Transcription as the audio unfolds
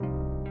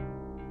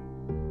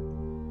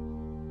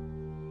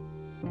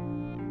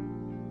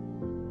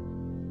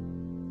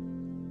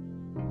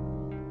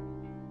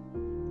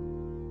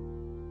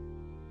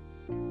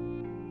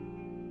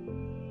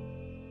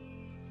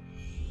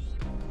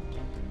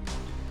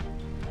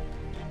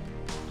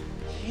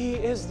He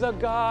is the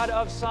God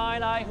of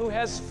Sinai who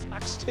has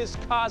flexed his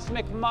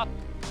cosmic muscle.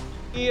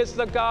 He is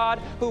the God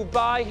who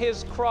by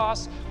his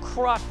cross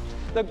crushed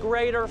the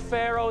greater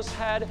Pharaoh's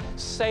head,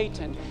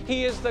 Satan.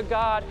 He is the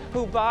God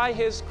who by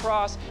his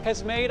cross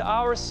has made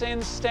our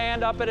sins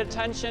stand up at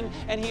attention,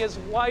 and he has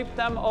wiped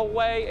them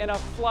away in a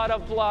flood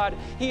of blood.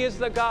 He is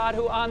the God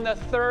who on the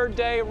third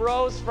day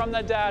rose from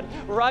the dead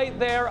right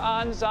there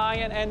on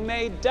Zion and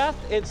made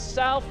death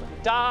itself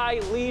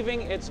die,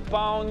 leaving its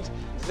bones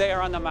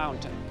there on the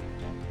mountain.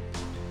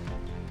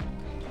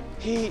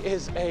 He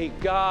is a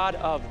God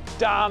of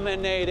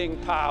dominating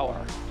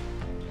power.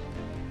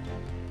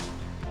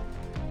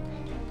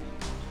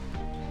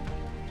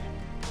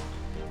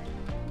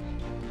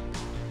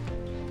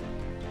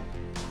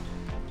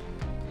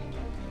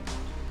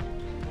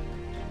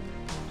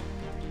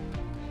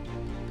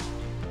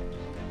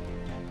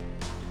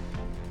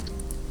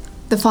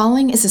 The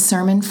following is a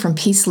sermon from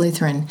Peace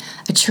Lutheran,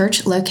 a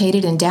church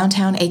located in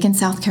downtown Aiken,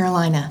 South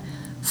Carolina.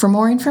 For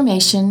more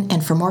information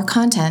and for more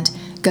content,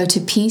 go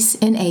to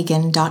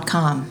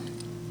peaceinaiken.com.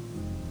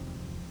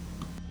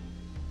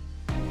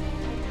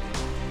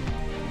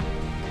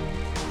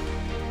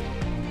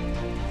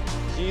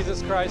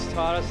 Jesus Christ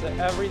taught us that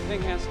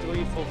everything has to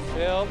be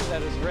fulfilled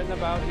that is written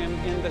about him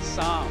in the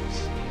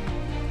Psalms.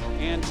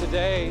 And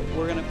today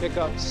we're going to pick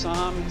up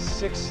Psalm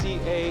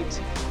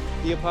 68.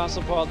 The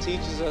Apostle Paul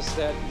teaches us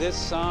that this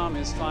psalm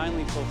is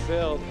finally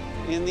fulfilled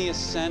in the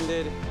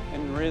ascended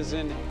and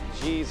risen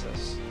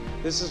Jesus.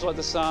 This is what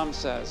the psalm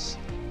says.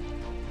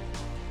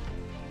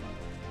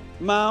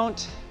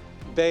 Mount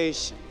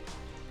Bashan,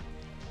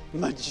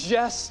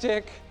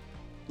 majestic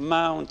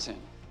mountain.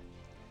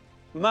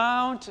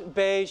 Mount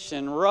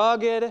Bashan,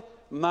 rugged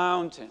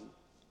mountain.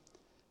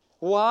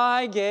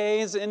 Why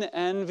gaze in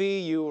envy,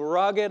 you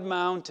rugged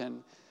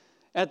mountain,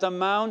 at the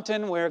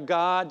mountain where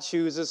God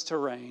chooses to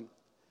reign,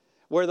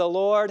 where the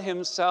Lord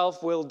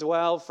himself will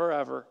dwell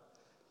forever?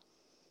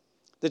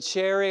 The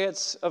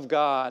chariots of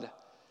God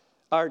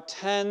are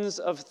tens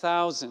of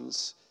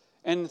thousands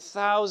and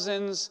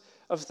thousands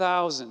of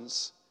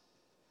thousands.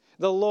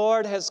 The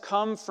Lord has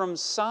come from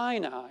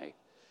Sinai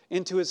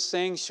into his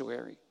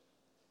sanctuary.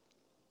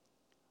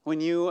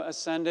 When you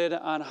ascended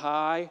on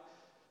high,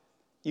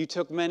 you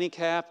took many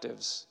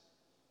captives.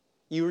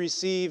 You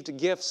received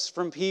gifts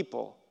from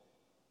people,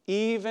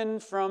 even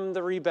from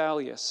the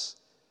rebellious,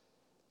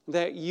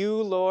 that you,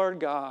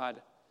 Lord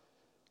God,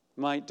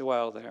 might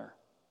dwell there.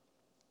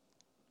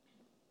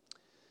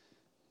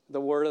 The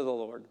word of the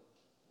Lord.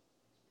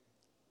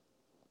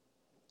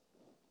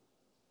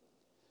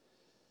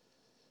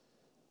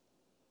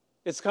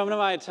 It's come to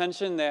my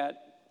attention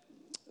that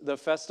the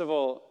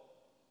festival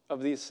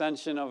of the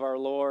Ascension of our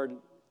Lord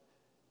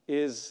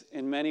is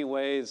in many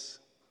ways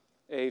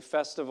a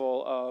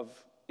festival of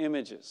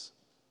images.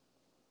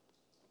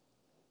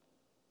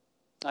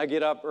 I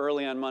get up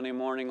early on Monday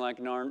morning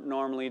like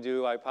normally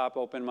do. I pop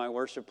open my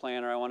worship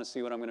planner. I want to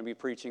see what I'm going to be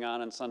preaching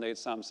on Sunday.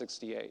 It's Psalm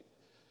 68.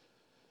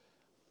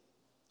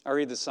 I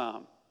read the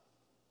psalm.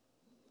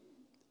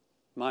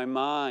 My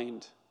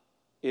mind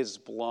is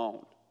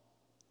blown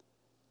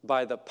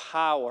by the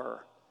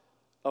power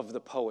of the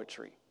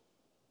poetry.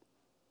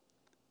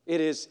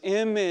 It is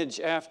image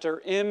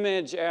after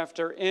image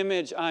after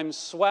image. I'm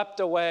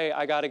swept away.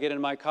 I got to get in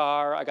my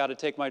car. I got to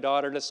take my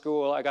daughter to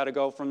school. I got to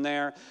go from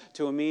there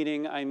to a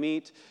meeting. I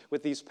meet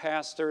with these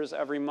pastors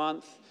every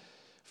month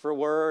for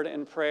word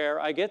and prayer.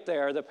 I get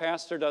there. The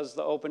pastor does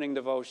the opening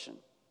devotion.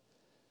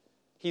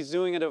 He's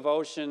doing a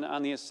devotion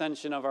on the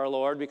ascension of our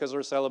Lord because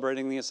we're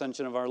celebrating the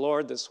ascension of our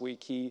Lord this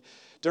week. He,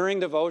 during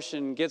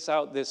devotion, gets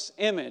out this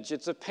image.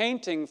 It's a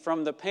painting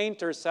from the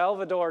painter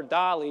Salvador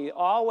Dali,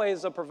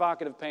 always a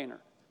provocative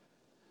painter.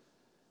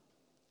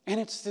 And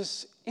it's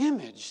this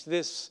image,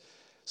 this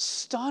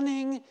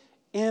stunning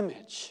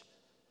image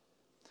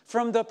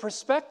from the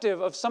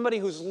perspective of somebody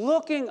who's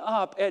looking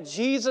up at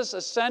Jesus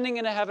ascending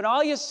into heaven.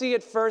 All you see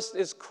at first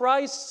is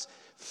Christ's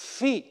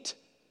feet.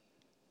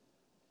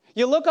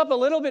 You look up a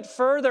little bit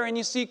further and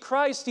you see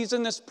Christ. He's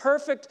in this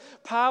perfect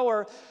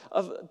posture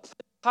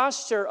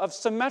of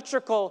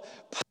symmetrical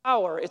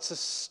power. It's a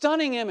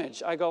stunning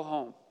image. I go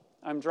home.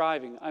 I'm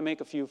driving. I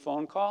make a few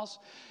phone calls.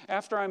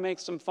 After I make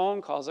some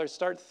phone calls, I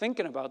start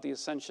thinking about the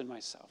ascension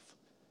myself.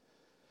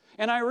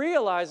 And I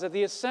realize that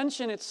the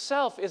ascension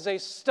itself is a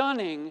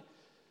stunning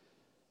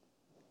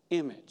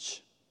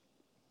image.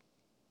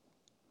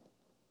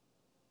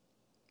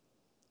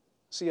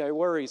 See, I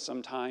worry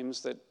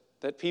sometimes that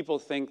people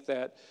think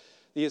that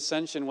the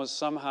ascension was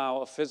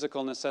somehow a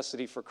physical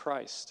necessity for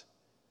Christ.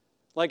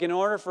 Like in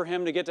order for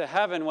him to get to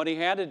heaven, what he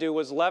had to do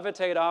was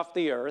levitate off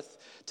the earth,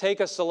 take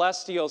a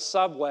celestial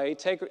subway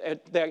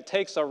that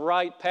takes a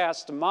right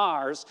past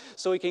Mars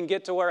so he can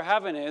get to where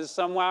heaven is,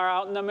 somewhere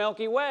out in the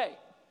Milky Way.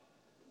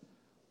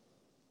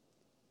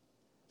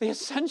 The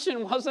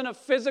ascension wasn't a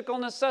physical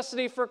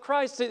necessity for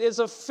Christ. It is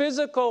a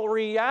physical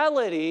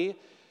reality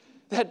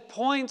that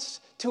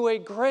points to a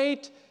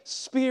great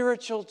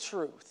spiritual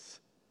truth.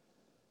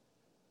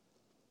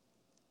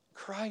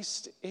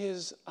 Christ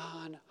is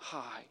on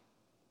high.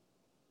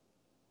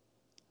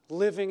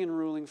 living and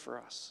ruling for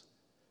us.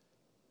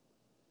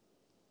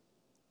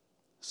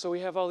 So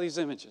we have all these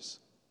images.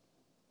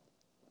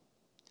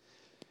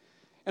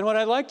 And what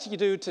I'd like to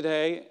do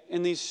today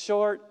in these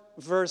short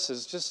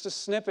verses, just a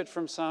snippet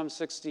from Psalm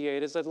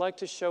 68, is I'd like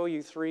to show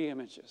you 3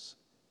 images.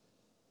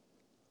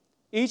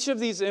 Each of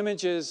these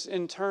images,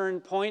 in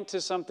turn, point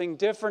to something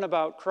different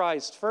about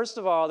Christ. First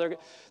of all, they're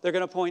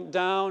going to point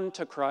down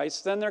to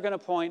Christ. Then they're going to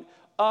point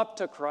up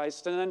to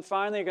Christ. And then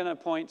finally, they're going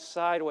to point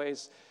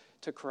sideways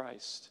to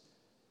Christ.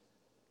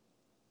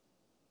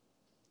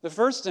 The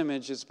first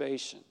image is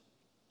Bashan.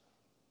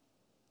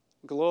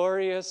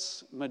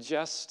 Glorious,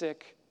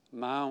 majestic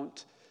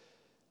Mount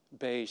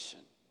Bashan.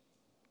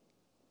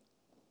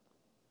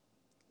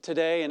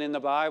 Today and in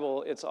the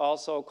Bible, it's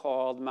also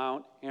called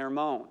Mount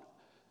Hermon.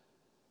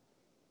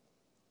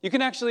 You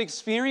can actually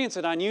experience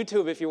it on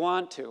YouTube if you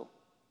want to.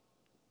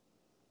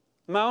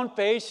 Mount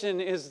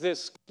Bashan is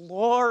this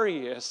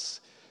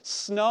glorious,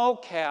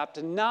 snow-capped,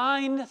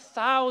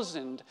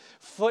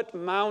 9,000-foot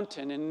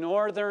mountain in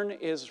northern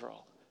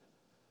Israel,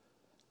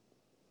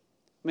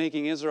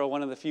 making Israel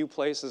one of the few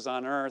places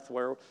on earth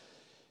where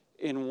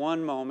in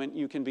one moment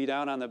you can be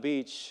down on the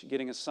beach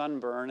getting a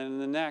sunburn, and in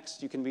the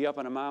next you can be up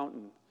on a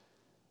mountain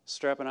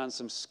strapping on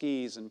some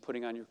skis and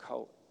putting on your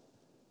coat.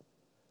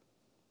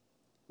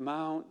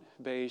 Mount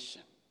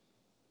Bashan.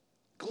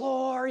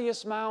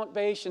 Glorious Mount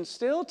Bashan.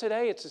 Still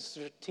today, it's a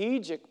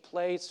strategic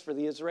place for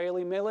the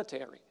Israeli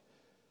military.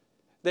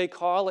 They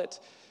call it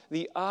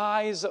the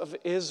Eyes of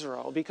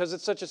Israel because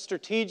it's such a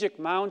strategic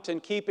mountain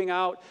keeping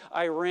out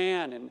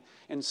Iran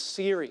and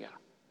Syria.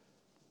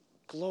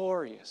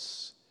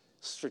 Glorious,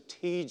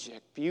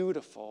 strategic,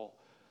 beautiful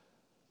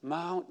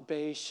Mount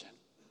Bashan.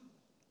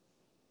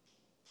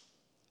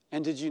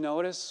 And did you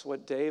notice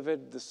what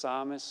David the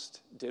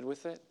psalmist did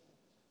with it?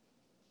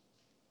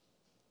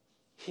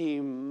 He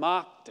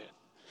mocked it.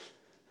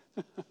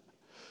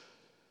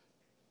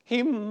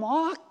 He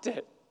mocked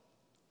it.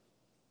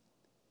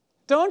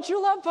 Don't you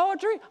love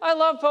poetry? I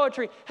love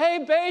poetry.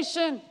 Hey,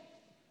 Bashan,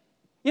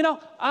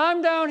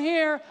 I'm down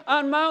here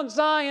on Mount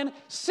Zion,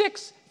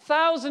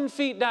 6,000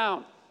 feet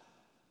down.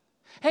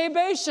 Hey,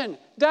 Bashan,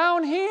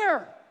 down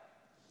here.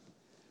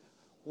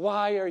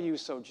 Why are you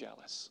so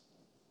jealous?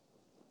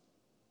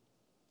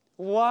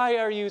 Why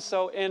are you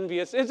so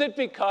envious? Is it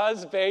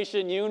because,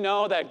 Bashan, you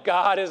know that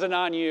God isn't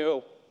on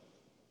you?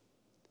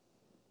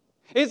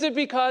 Is it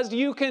because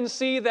you can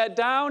see that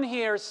down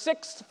here,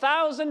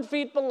 6,000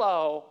 feet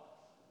below,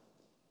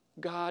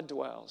 God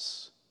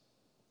dwells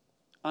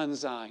on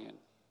Zion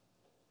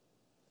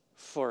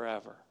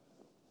forever?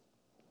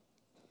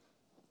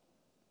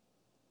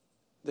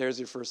 There's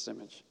your first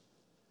image.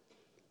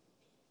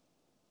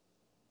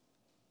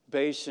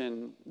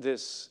 Bashan,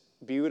 this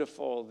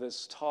beautiful,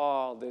 this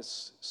tall,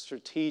 this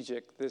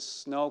strategic, this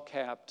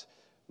snow-capped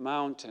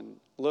mountain,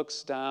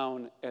 looks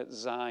down at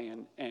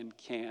Zion and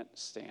can't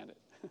stand it.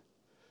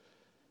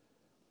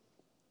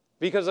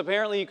 Because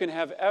apparently you can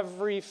have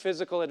every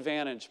physical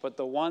advantage, but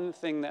the one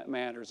thing that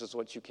matters is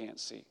what you can't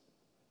see.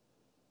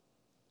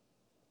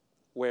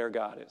 Where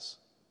God is.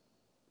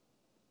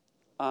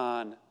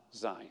 On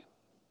Zion.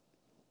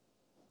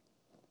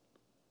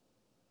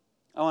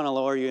 I want to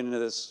lower you into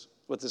this,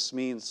 what this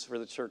means for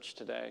the church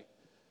today.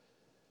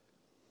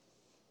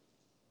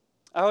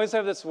 I always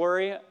have this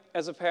worry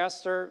as a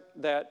pastor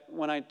that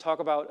when I talk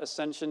about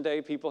Ascension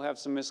Day, people have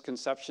some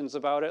misconceptions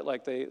about it,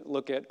 like they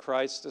look at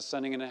Christ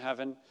ascending into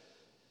heaven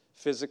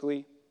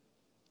physically,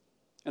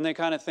 and they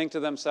kind of think to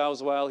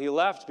themselves, well, he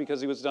left because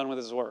he was done with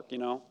his work,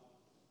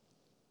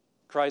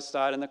 Christ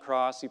died on the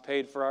cross, he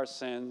paid for our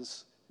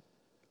sins.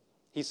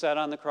 He said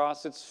on the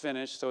cross, it's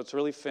finished, so it's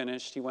really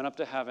finished. He went up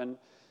to heaven,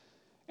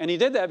 and he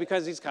did that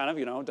because he's kind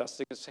of,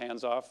 dusting his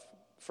hands off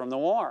from the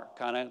war,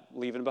 kind of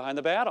leaving behind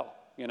the battle,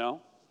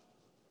 No.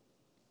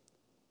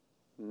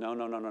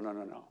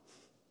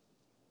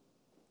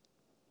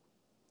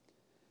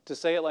 To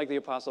say it like the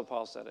Apostle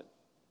Paul said it,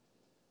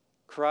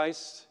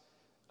 Christ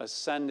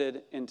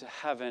ascended into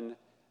heaven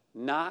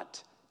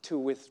not to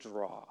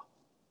withdraw,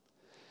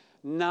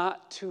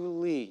 not to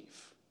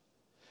leave,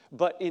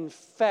 but in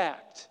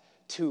fact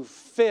to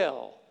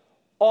fill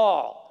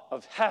all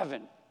of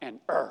heaven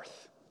and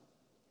earth.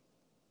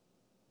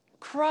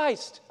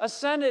 Christ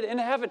ascended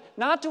into heaven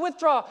not to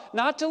withdraw,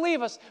 not to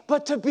leave us,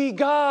 but to be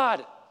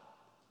God.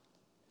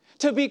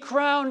 To be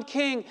crowned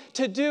king,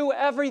 to do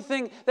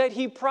everything that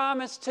he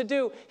promised to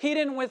do. He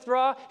didn't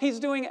withdraw. He's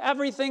doing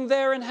everything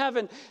there in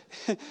heaven.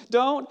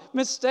 Don't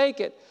mistake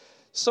it.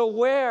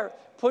 So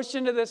push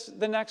into this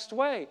the next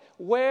way.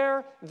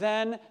 Where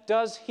then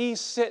does he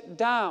sit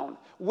down?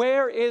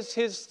 Where is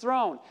his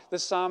throne? The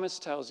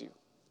psalmist tells you.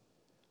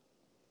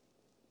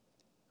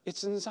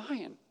 It's in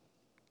Zion.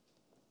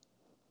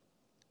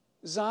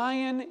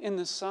 Zion in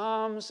the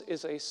Psalms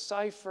is a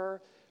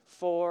cipher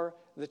for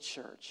the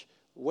church.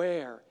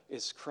 Where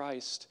is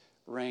Christ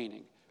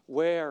reigning?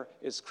 Where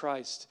is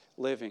Christ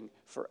living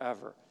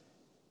forever?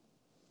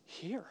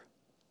 Here.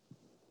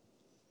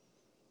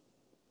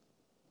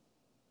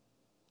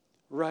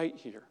 Right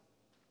here.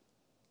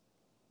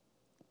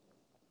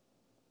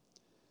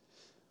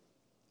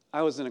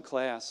 I was in a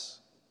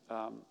class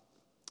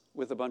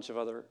with a bunch of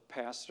other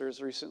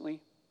pastors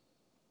recently.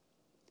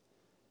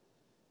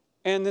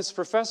 And this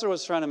professor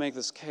was trying to make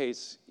this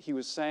case. He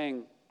was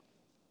saying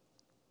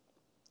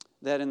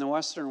that in the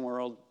Western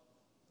world,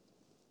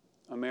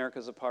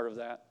 America's a part of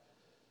that,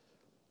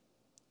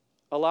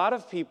 a lot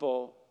of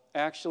people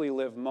actually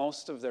live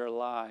most of their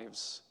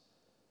lives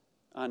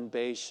on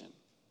Bashan.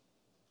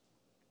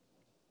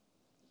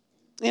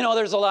 You know,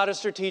 there's a lot of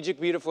strategic,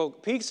 beautiful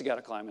peaks you got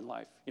to climb in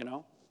life, you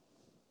know.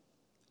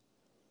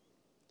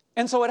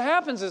 And so what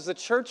happens is the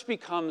church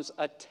becomes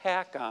a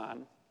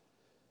tack-on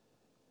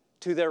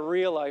to their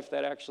real life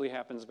that actually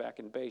happens back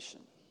in Bashan.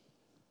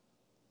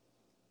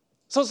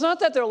 So it's not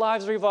that their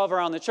lives revolve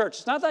around the church.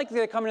 It's not like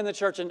they come into the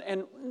church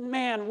and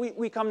man,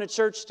 we come to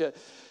church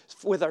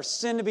with our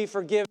sin to be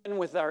forgiven,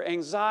 with our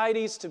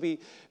anxieties to be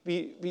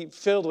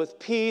filled with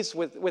peace,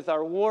 with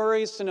our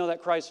worries to know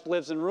that Christ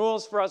lives and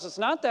rules for us. It's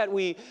not that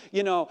we,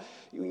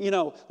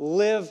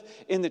 live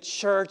in the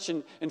church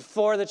and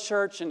for the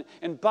church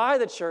and by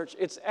the church.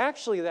 It's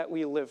actually that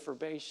we live for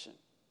Bashan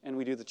and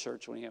we do the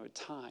church when we have a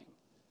time.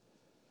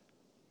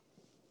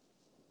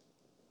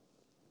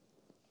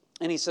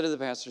 And he said to the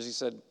pastors, he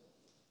said,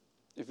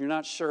 if you're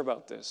not sure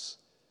about this,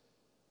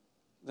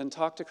 then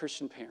talk to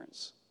Christian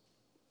parents.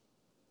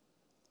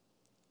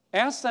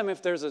 Ask them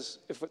if there's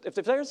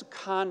a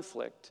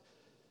conflict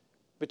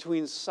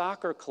between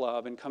soccer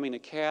club and coming to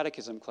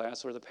catechism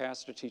class where the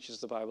pastor teaches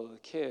the Bible to the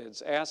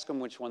kids. Ask them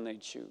which one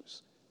they'd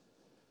choose.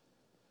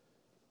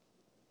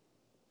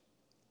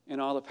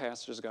 And all the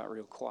pastors got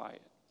real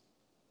quiet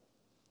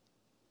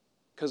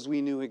because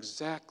we knew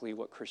exactly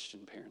what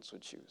Christian parents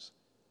would choose.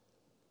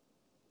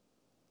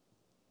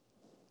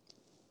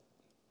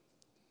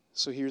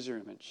 So here's your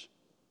image.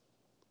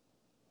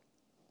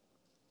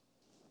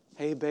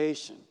 Hey,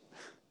 Bashan,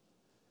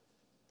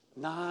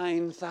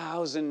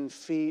 9,000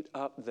 feet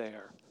up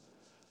there.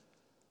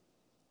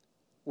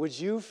 Would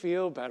you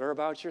feel better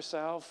about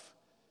yourself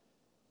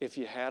if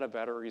you had a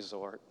better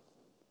resort?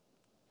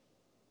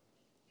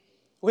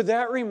 Would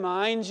that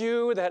remind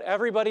you that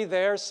everybody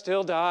there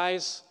still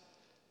dies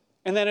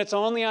and that it's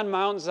only on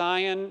Mount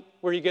Zion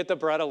where you get the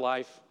bread of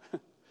life?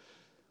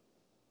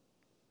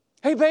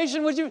 Hey,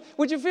 Bashan, would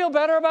you feel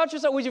better about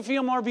yourself? Would you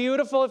feel more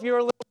beautiful if you were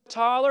a little bit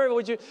taller?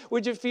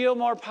 Would you feel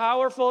more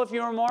powerful if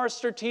you were more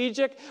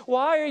strategic?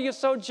 Why are you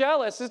so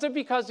jealous? Is it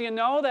because you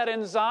know that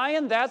in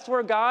Zion, that's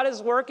where God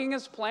is working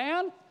his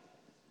plan?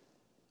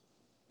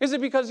 Is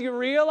it because you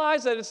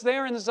realize that it's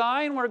there in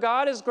Zion where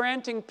God is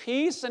granting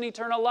peace and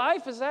eternal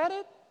life? Is that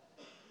it?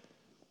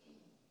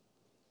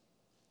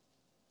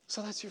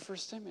 So that's your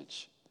first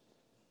image.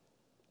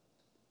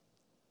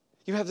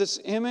 You have this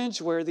image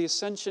where the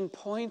ascension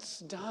points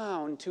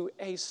down to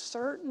a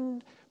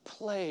certain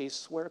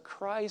place where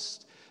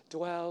Christ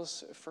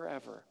dwells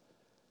forever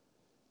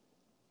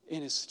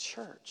in his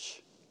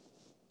church.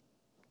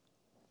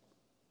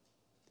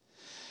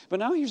 But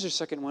now here's your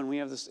second one. We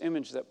have this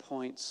image that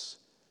points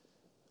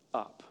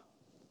up.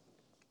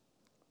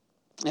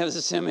 We have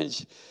this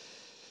image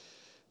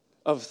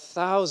of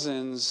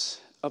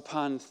thousands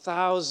upon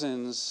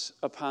thousands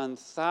upon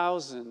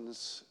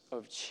thousands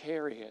of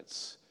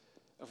chariots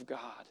of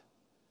God.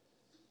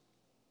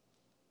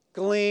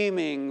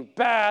 Gleaming,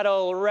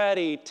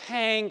 battle-ready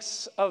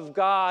tanks of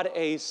God,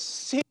 a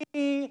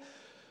sea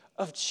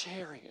of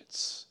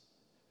chariots,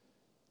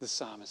 the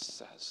psalmist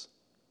says.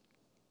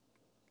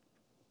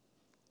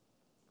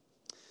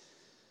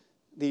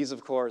 These,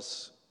 of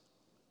course,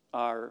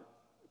 are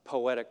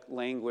poetic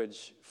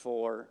language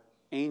for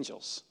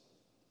angels.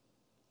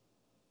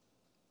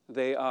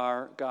 They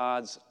are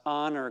God's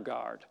honor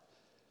guard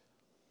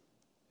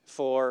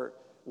for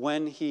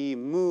when he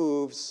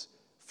moves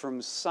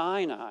from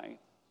Sinai,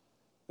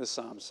 the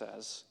psalm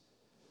says,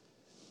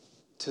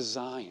 to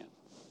Zion.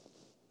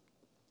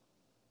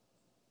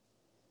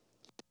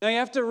 Now you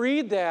have to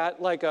read that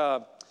like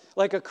a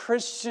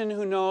Christian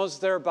who knows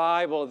their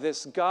Bible,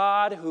 this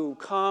God who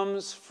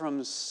comes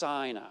from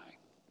Sinai.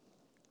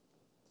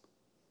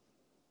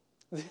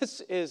 This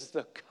is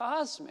the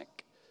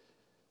cosmic,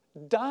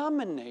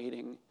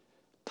 dominating,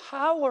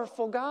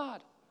 powerful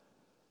God.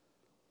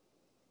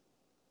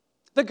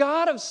 The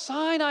God of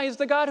Sinai is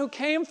the God who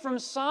came from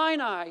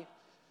Sinai,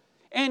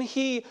 and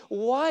he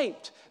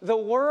wiped the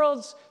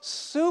world's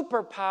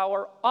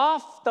superpower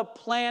off the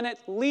planet,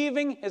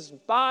 leaving his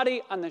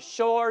body on the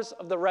shores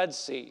of the Red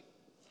Sea.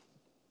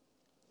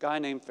 A guy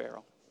named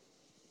Pharaoh.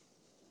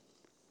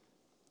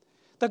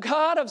 The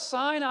God of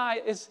Sinai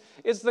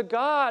is the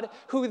God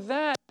who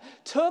then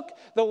took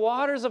the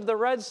waters of the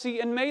Red Sea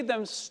and made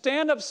them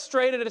stand up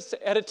straight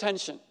at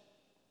attention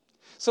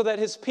so that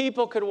his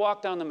people could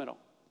walk down the middle.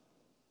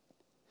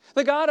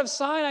 The God of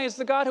Sinai is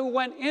the God who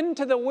went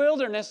into the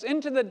wilderness,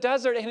 into the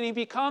desert, and he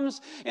becomes,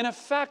 in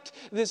effect,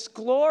 this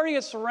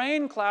glorious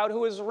rain cloud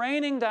who is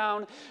raining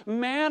down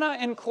manna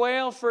and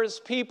quail for his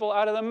people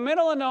out of the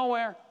middle of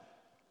nowhere.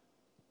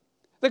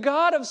 The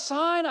God of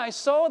Sinai,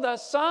 so the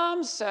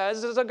Psalm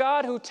says, is a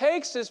God who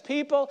takes his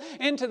people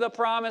into the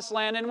promised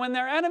land. And when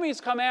their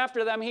enemies come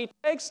after them, he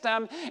takes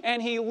them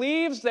and he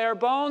leaves their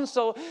bones,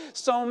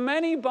 so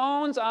many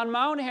bones on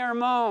Mount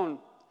Hermon,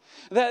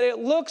 that it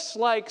looks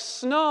like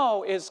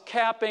snow is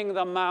capping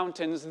the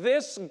mountains.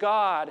 This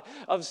God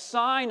of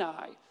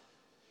Sinai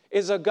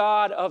is a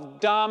God of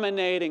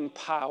dominating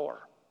power.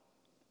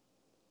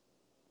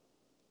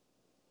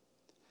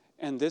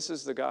 And this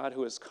is the God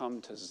who has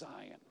come to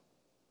Zion.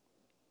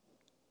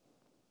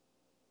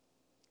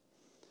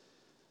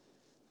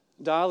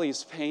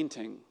 Dali's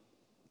painting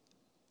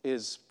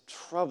is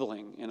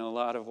troubling in a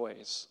lot of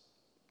ways.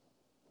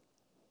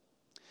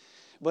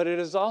 But it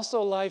is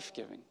also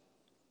life-giving.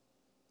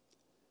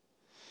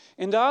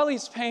 In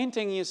Dali's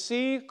painting, you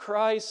see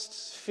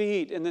Christ's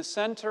feet in the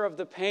center of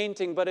the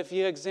painting, but if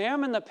you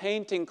examine the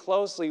painting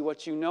closely,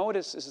 what you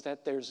notice is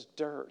that there's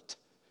dirt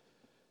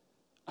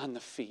on the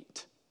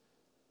feet.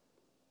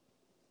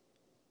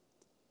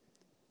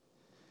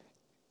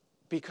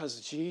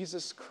 Because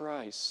Jesus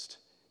Christ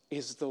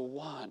is the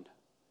one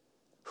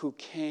who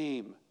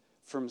came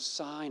from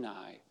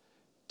Sinai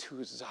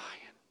to Zion.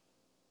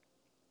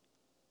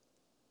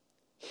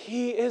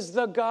 He is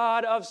the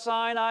God of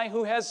Sinai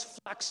who has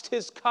flexed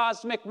his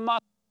cosmic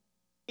muscle.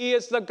 He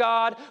is the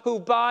God who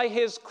by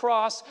his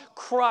cross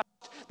crushed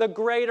the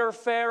greater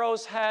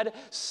Pharaoh's head,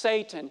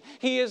 Satan.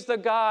 He is the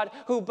God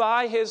who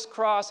by his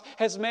cross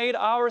has made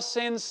our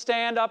sins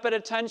stand up at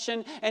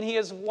attention, and he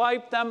has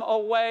wiped them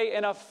away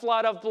in a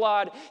flood of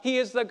blood. He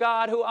is the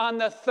God who on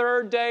the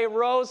third day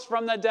rose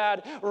from the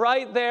dead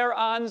right there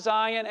on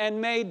Zion and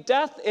made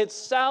death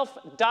itself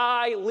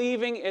die,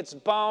 leaving its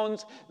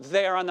bones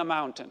there on the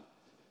mountain.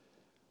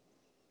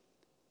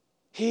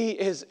 He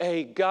is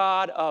a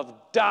God of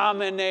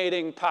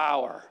dominating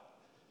power.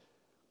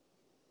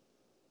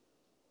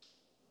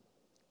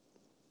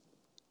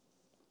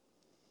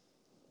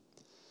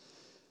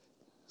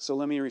 So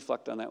let me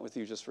reflect on that with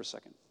you just for a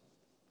second.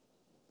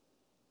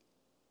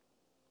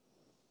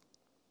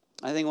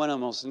 I think one of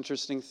the most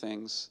interesting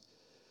things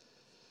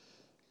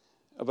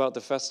about the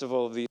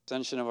festival of the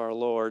Ascension of our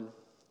Lord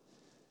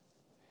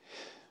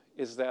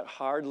is that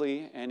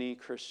hardly any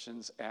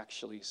Christians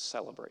actually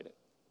celebrate it.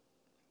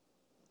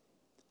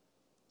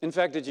 In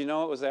fact, did you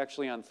know it was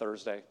actually on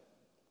Thursday?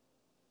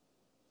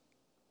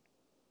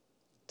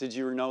 Did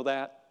you know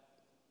that?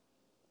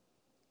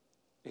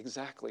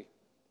 Exactly.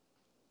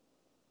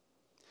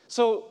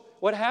 So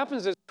what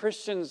happens is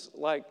Christian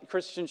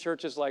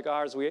churches like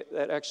ours,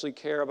 that actually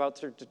care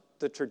about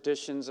the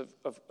traditions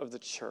of the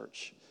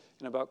church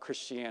and about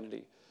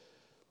Christianity.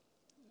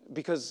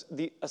 Because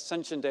the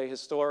Ascension Day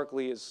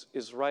historically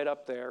is right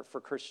up there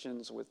for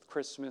Christians with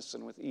Christmas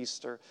and with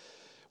Easter.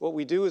 What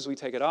we do is we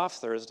take it off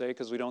Thursday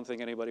because we don't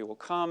think anybody will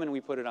come, and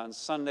we put it on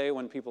Sunday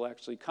when people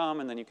actually come,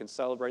 and then you can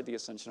celebrate the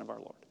Ascension of our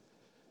Lord.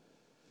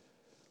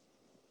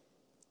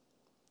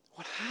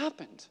 What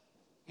happened,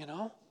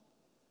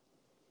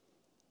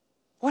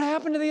 What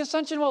happened to the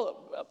Ascension?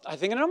 Well, I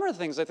think a number of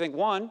things. I think,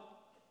 one,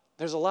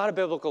 there's a lot of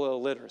biblical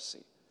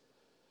illiteracy.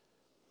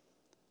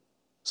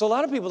 So a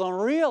lot of people don't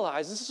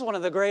realize this is one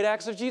of the great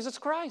acts of Jesus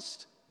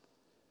Christ.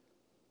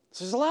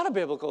 So there's a lot of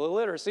biblical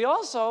illiteracy.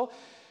 Also,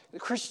 the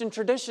Christian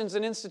traditions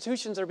and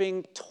institutions are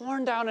being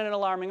torn down at an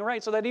alarming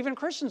rate so that even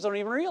Christians don't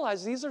even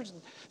realize these are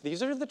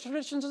the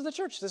traditions of the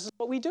church. This is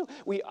what we do.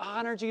 We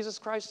honor Jesus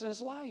Christ in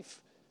his life.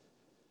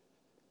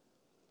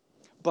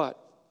 But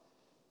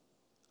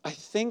I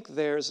think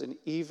there's an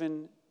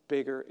even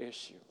bigger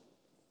issue.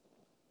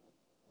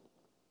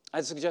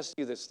 I'd suggest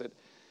to you this, that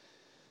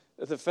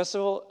the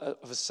Festival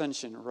of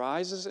Ascension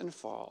rises and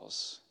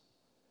falls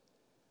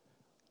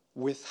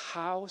with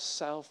how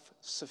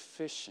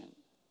self-sufficient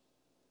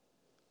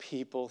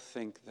people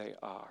think they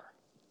are.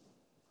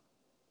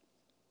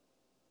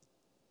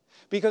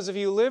 Because if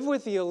you live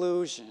with the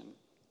illusion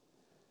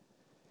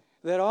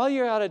that all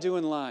you got to do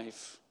in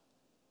life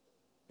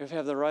is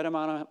have the right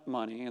amount of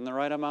money and the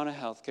right amount of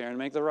health care and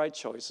make the right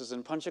choices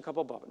and punch a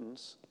couple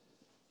buttons,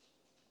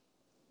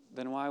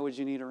 then why would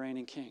you need a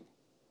reigning king?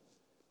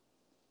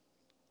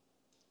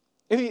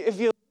 If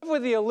you live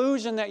with the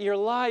illusion that your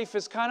life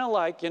is kind of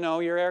like,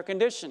 your air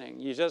conditioning,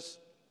 you just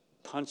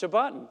punch a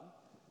button,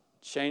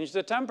 change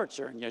the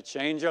temperature, and you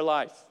change your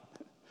life,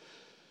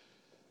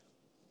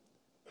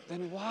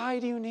 then why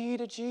do you need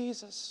a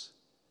Jesus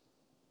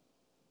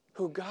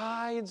who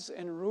guides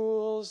and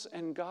rules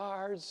and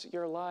guards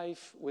your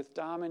life with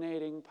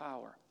dominating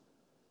power?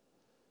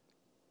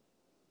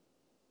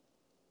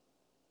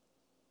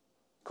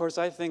 Of course,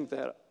 I think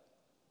that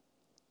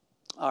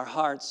our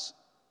hearts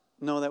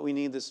know that we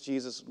need this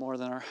Jesus more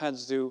than our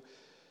heads do,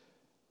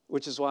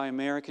 which is why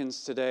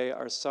Americans today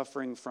are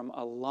suffering from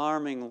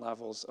alarming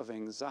levels of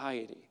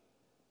anxiety.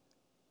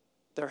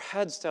 Their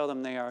heads tell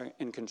them they are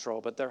in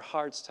control, but their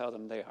hearts tell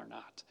them they are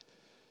not.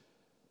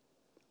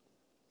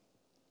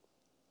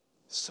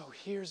 So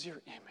here's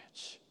your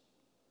image.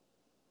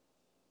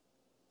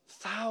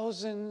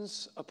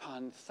 Thousands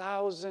upon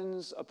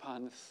thousands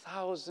upon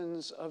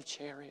thousands of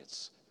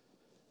chariots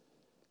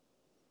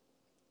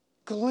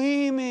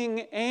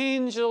gleaming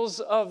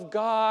angels of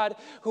God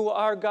who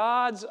are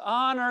God's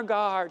honor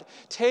guard,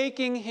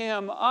 taking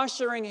him,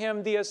 ushering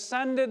him, the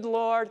ascended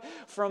Lord,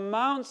 from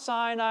Mount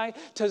Sinai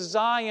to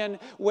Zion,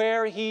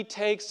 where he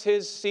takes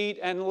his seat.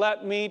 And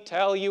let me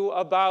tell you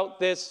about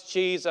this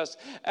Jesus.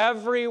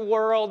 Every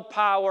world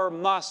power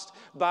must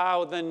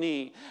bow the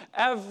knee.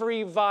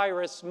 Every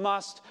virus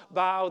must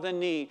bow the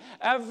knee.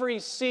 Every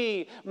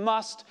sea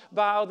must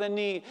bow the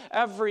knee.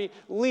 Every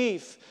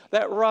leaf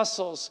that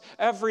rustles,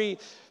 every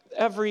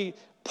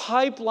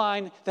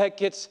pipeline that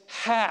gets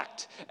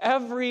hacked,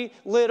 every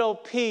little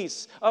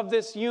piece of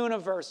this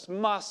universe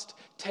must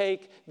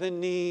take the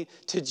knee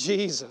to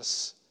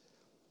Jesus.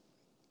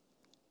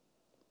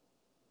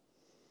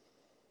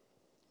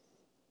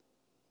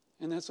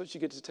 And that's what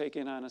you get to take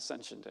in on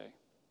Ascension Day.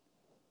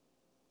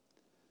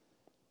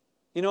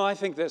 You know, I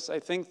think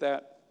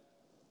that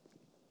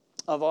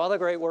of all the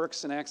great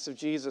works and acts of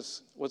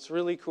Jesus, what's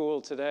really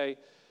cool today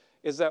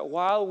is that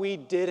while we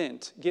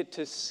didn't get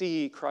to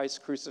see Christ's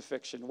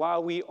crucifixion,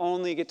 while we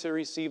only get to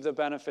receive the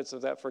benefits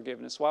of that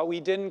forgiveness, while we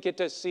didn't get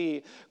to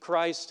see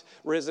Christ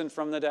risen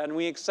from the dead, and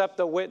we accept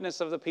the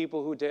witness of the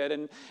people who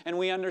did, and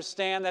we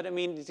understand that it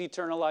means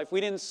eternal life, we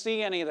didn't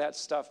see any of that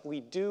stuff.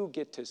 We do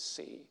get to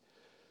see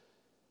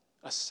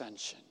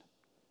ascension.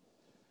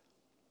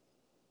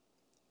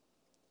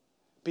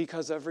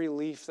 Because every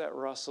leaf that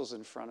rustles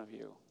in front of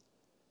you,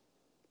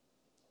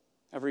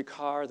 every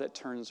car that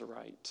turns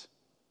right,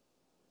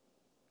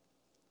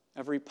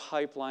 every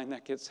pipeline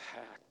that gets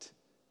hacked,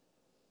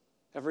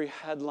 every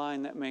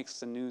headline that makes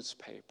the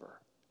newspaper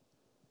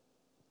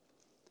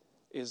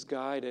is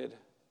guided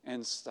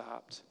and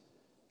stopped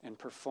and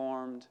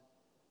performed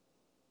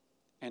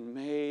and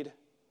made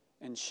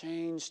and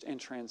changed and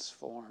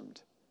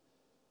transformed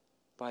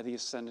by the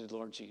ascended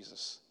Lord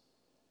Jesus.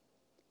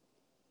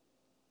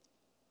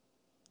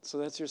 So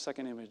that's your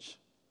second image.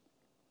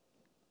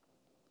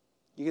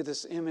 You get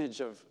this image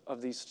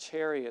of these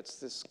chariots,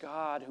 this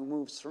God who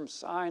moves from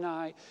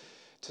Sinai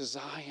to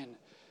Zion,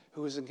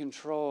 who is in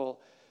control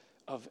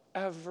of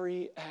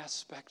every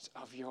aspect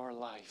of your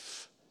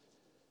life.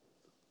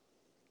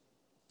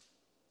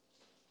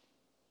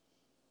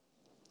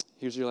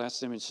 Here's your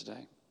last image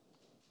today.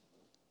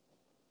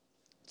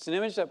 It's an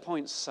image that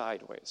points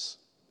sideways.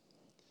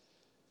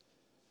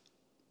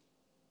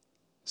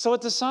 So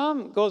what the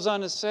psalm goes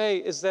on to say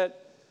is that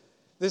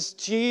this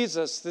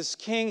Jesus, this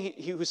king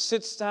who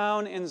sits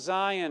down in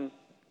Zion,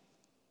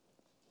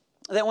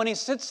 that when he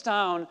sits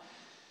down,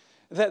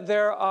 that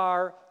there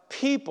are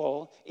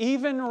people,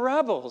 even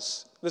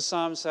rebels, the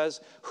psalm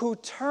says, who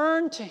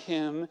turn to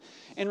him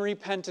in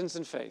repentance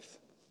and faith.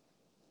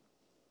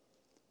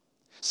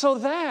 So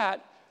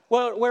that,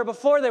 where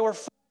before they were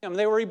fighting him,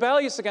 they were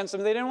rebellious against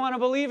him, they didn't want to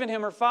believe in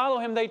him or follow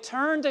him, they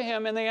turn to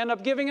him and they end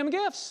up giving him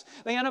gifts.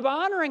 They end up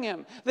honoring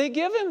him. They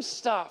give him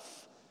stuff.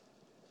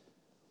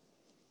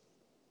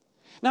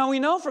 Now, we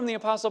know from the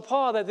Apostle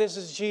Paul that this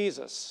is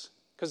Jesus,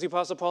 because the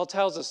Apostle Paul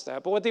tells us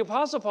that. But what the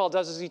Apostle Paul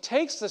does is he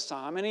takes the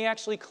psalm and he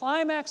actually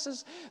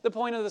climaxes the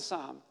point of the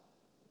psalm.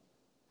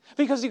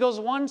 Because he goes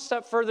one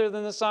step further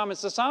than the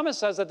psalmist. The psalmist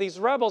says that these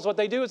rebels, what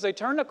they do is they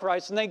turn to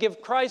Christ and they give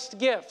Christ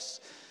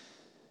gifts.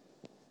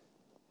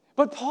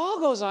 But Paul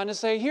goes on to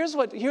say, here's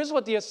what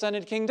the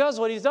ascended king does.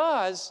 What he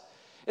does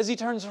is he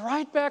turns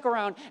right back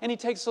around and he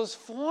takes those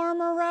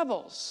former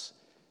rebels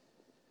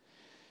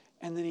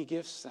and then he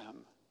gifts them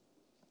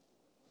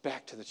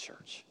back to the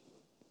church.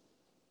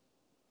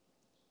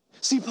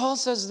 See, Paul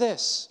says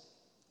this.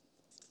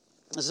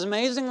 This is an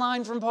amazing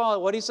line from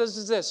Paul. What he says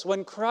is this: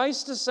 when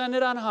Christ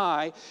ascended on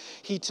high,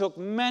 he took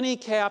many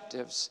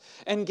captives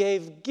and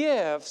gave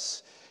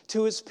gifts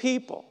to his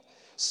people.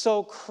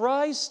 So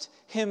Christ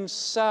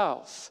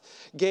himself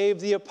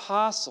gave the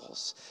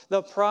apostles,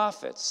 the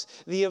prophets,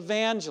 the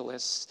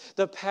evangelists,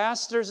 the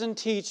pastors and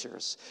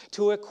teachers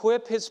to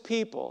equip his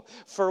people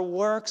for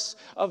works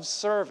of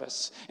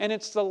service. And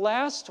it's the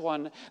last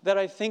one that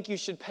I think you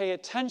should pay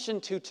attention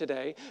to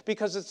today,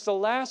 because it's the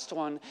last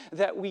one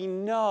that we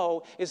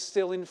know is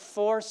still in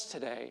force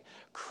today.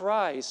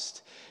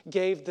 Christ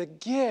gave the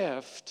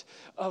gift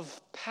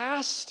of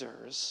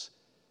pastors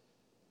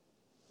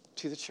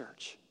to the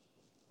church.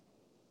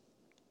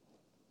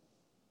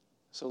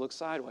 So look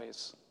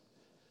sideways.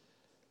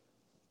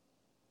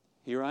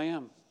 Here I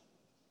am.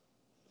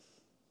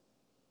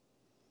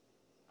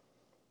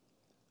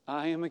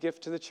 I am a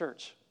gift to the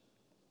church.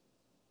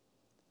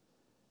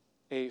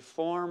 A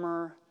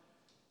former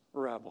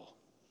rebel.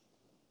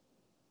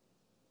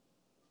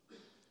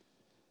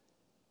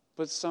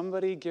 But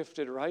somebody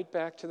gifted right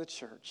back to the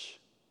church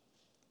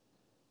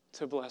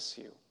to bless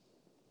you.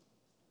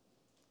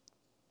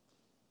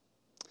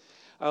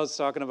 I was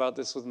talking about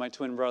this with my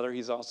twin brother.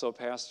 He's also a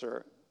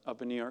pastor up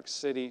in New York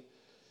City.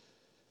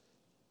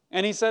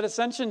 And he said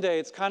Ascension Day,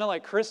 it's kind of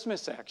like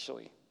Christmas,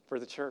 actually, for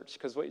the church,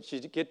 because what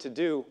you get to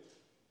do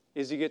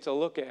is you get to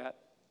look at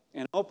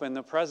and open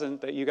the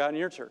present that you got in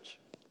your church.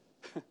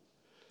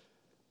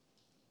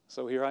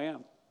 So here I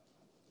am.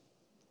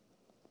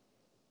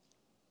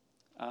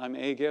 I'm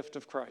a gift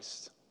of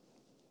Christ.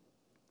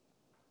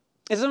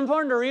 It's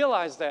important to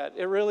realize that.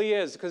 It really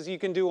is, because you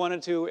can do one of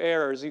two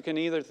errors. You can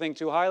either think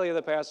too highly of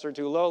the pastor or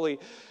too lowly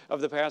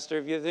of the pastor.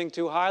 If you think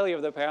too highly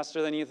of the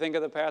pastor, then you think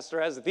of the pastor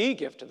as the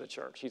gift to the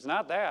church. He's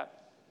not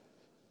that.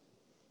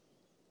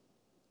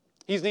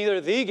 He's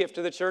neither the gift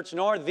to the church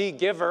nor the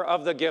giver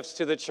of the gifts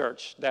to the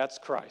church. That's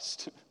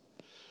Christ.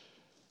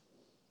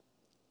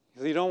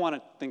 You don't want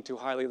to think too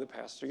highly of the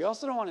pastor. You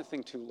also don't want to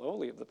think too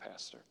lowly of the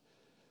pastor.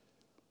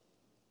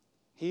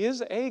 He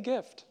is a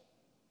gift.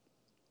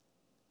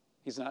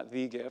 He's not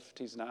the gift.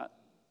 He's not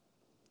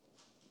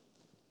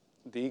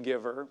the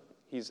giver.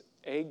 He's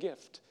a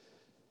gift.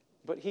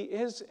 But he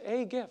is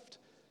a gift.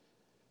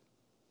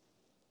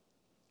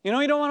 You know,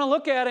 you don't want to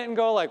look at it and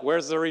go like,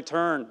 where's the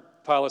return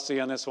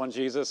policy on this one,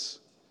 Jesus?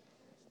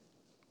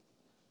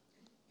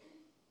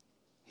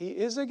 He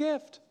is a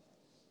gift.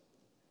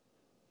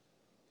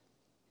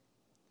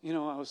 You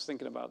know, I was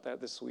thinking about that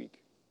this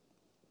week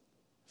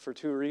for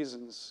two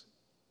reasons.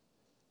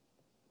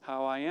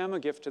 How I am a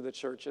gift to the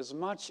church as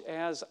much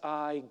as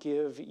I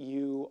give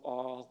you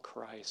all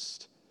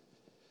Christ.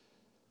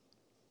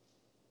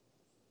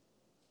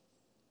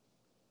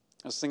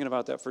 I was thinking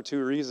about that for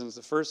two reasons.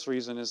 The first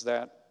reason is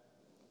that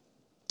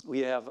we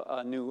have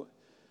a new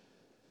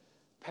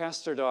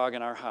pastor dog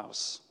in our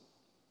house.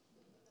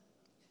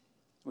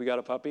 We got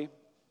a puppy.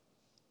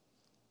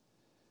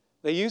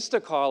 They used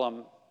to call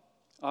them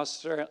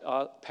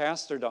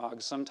pastor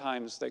dogs.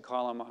 Sometimes they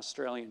call them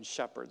Australian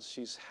shepherds.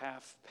 She's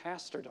half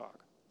pastor dog.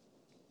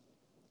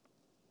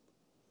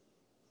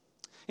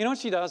 You know what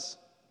she does?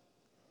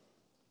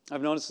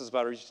 I've noticed this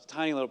about her. She's a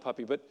tiny little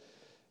puppy, but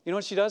you know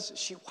what she does?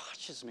 She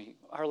watches me.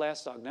 Our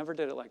last dog never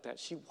did it like that.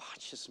 She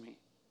watches me.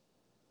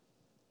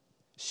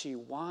 She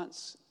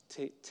wants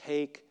to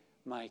take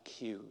my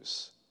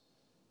cues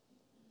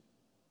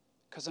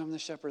because I'm the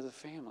shepherd of the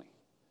family.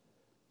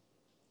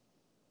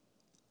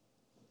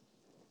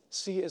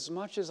 See, as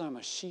much as I'm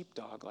a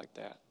sheepdog like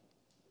that,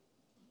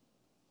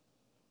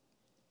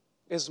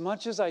 as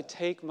much as I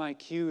take my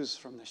cues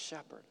from the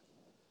shepherd,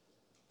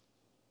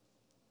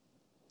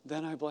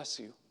 then I bless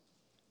you.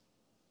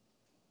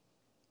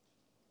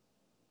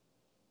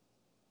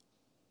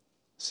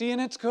 See, and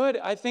it's good.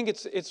 I think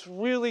it's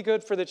really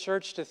good for the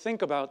church to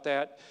think about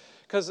that,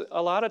 because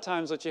a lot of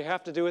times what you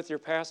have to do with your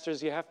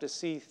pastors, you have to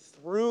see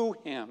through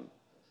him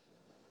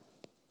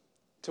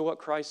to what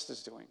Christ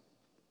is doing.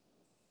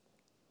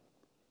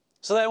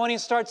 So that when he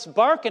starts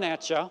barking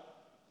at you,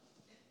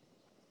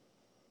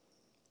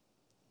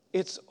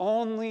 it's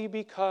only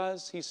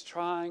because he's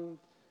trying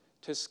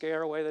to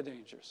scare away the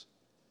dangers.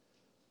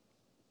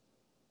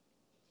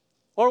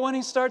 Or when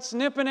he starts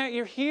nipping at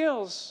your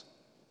heels,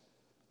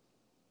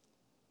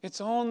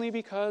 it's only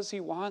because he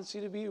wants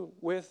you to be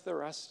with the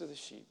rest of the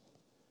sheep.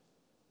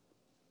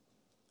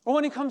 Or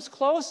when he comes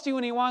close to you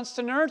and he wants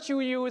to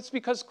nurture you, it's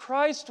because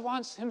Christ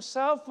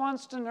himself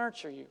wants to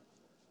nurture you.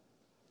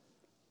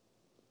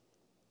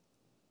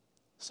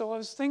 So I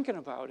was thinking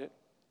about it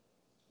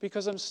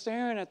because I'm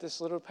staring at this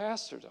little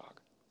pastor dog.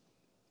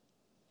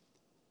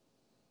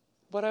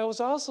 But I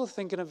was also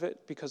thinking of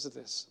it because of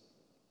this.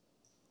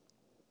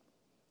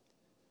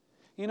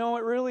 You know,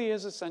 it really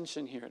is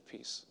ascension here at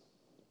Peace.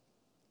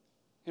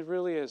 It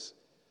really is.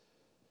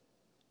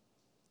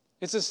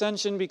 It's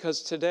ascension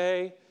because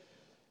today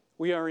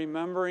we are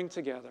remembering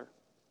together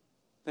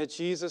that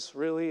Jesus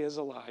really is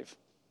alive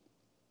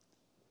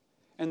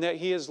and that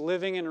he is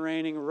living and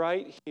reigning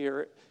right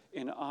here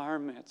in our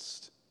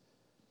midst,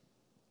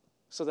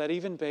 so that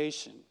even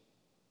Bashan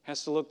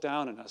has to look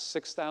down on us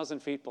 6,000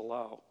 feet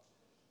below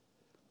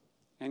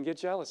and get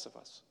jealous of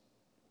us.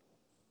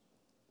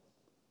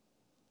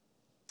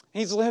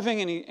 He's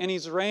living and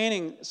he's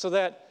reigning so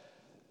that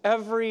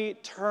every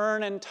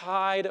turn and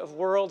tide of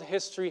world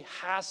history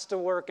has to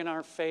work in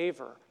our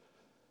favor,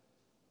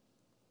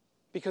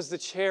 because the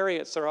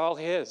chariots are all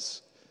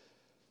his.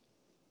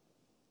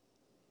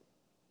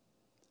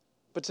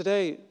 But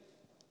today,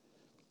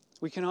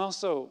 we can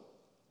also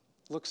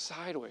look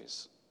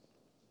sideways.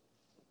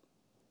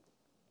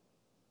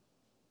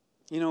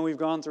 You know, we've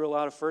gone through a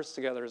lot of firsts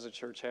together as a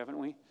church, haven't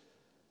we?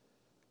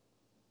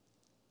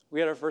 We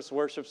had our first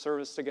worship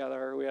service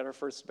together. We had our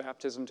first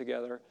baptism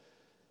together.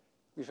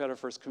 We've had our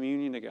first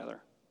communion together.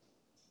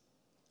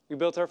 We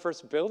built our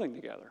first building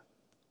together.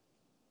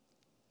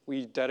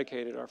 We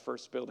dedicated our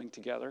first building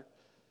together.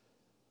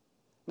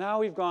 Now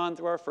we've gone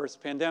through our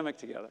first pandemic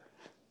together.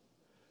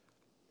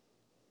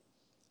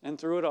 And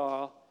through it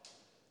all,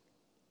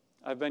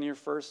 I've been your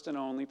first and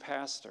only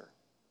pastor.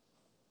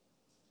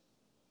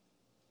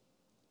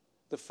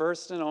 The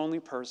first and only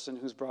person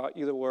who's brought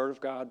you the Word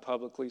of God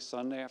publicly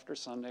Sunday after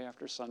Sunday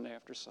after Sunday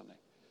after Sunday.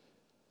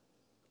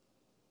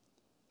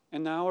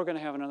 And now we're going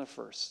to have another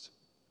first.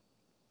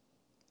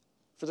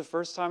 For the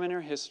first time in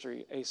our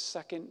history, a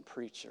second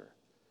preacher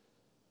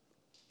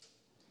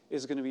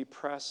is going to be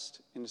pressed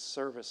into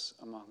service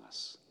among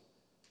us.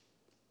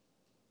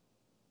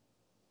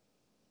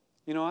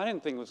 You know, I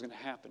didn't think it was going to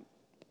happen.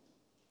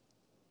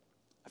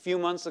 A few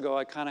months ago,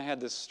 I kind of had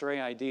this stray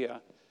idea.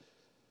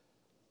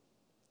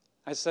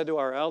 I said to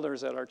our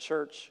elders at our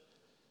church,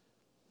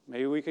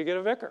 maybe we could get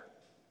a vicar.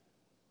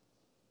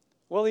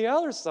 Well, the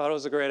elders thought it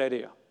was a great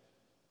idea.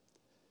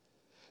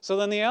 So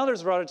then the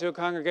elders brought it to a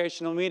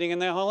congregational meeting, and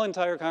the whole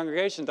entire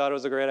congregation thought it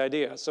was a great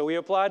idea. So we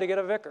applied to get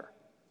a vicar.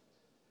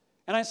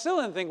 And I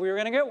still didn't think we were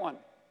going to get one.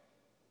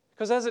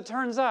 Because as it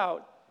turns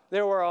out,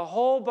 there were a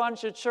whole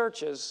bunch of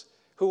churches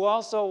who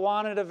also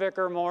wanted a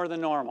vicar more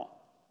than normal.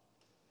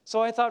 So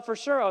I thought for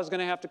sure I was going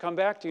to have to come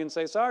back to you and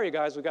say, sorry, you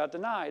guys, we got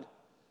denied.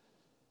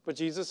 But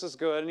Jesus is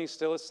good, and he's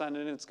still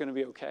ascended, and it's going to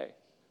be okay.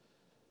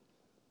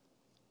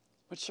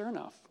 But sure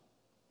enough,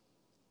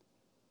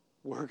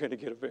 we're going to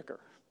get a vicar.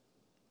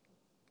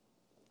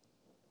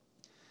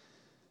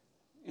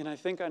 And I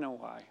think I know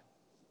why.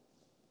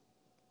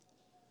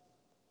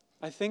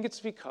 I think it's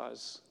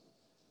because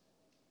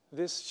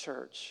this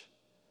church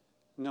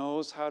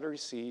knows how to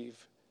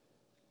receive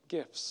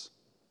gifts.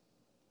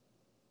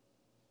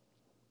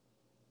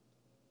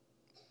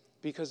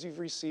 Because you've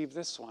received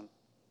this one.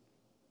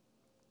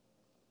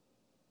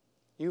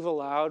 You've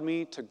allowed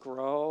me to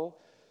grow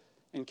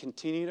and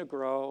continue to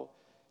grow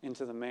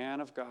into the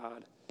man of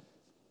God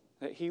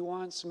that he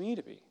wants me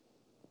to be.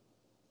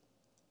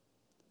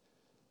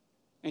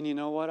 And you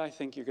know what? I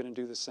think you're going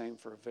to do the same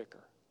for a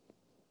vicar.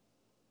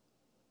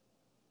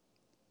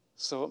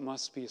 So it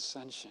must be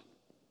ascension.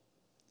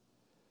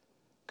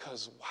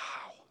 Because,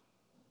 wow,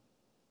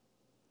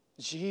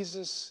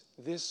 Jesus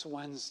this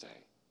Wednesday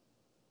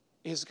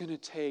is going to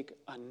take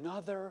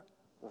another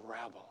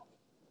rebel.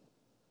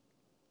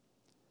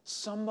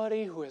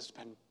 Somebody who has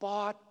been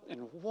bought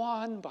and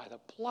won by the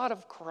blood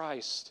of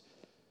Christ,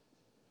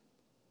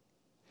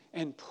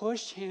 and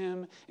push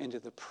him into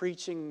the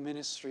preaching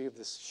ministry of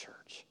this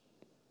church.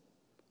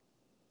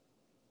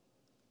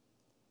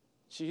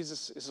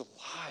 Jesus is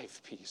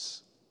alive,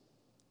 peace.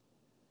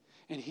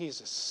 And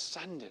he's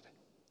ascended.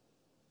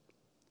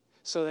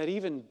 So that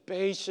even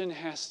Bashan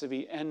has to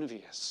be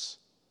envious.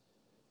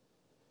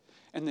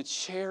 And the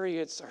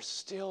chariots are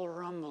still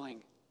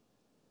rumbling.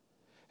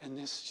 And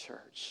this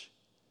church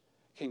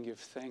can give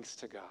thanks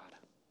to God.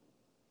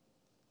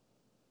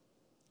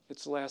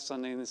 It's the last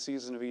Sunday in the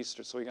season of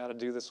Easter, so we got to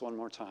do this one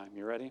more time.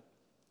 You ready?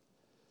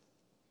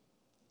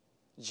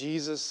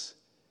 Jesus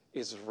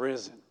is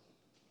risen.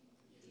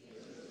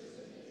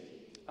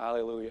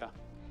 Hallelujah.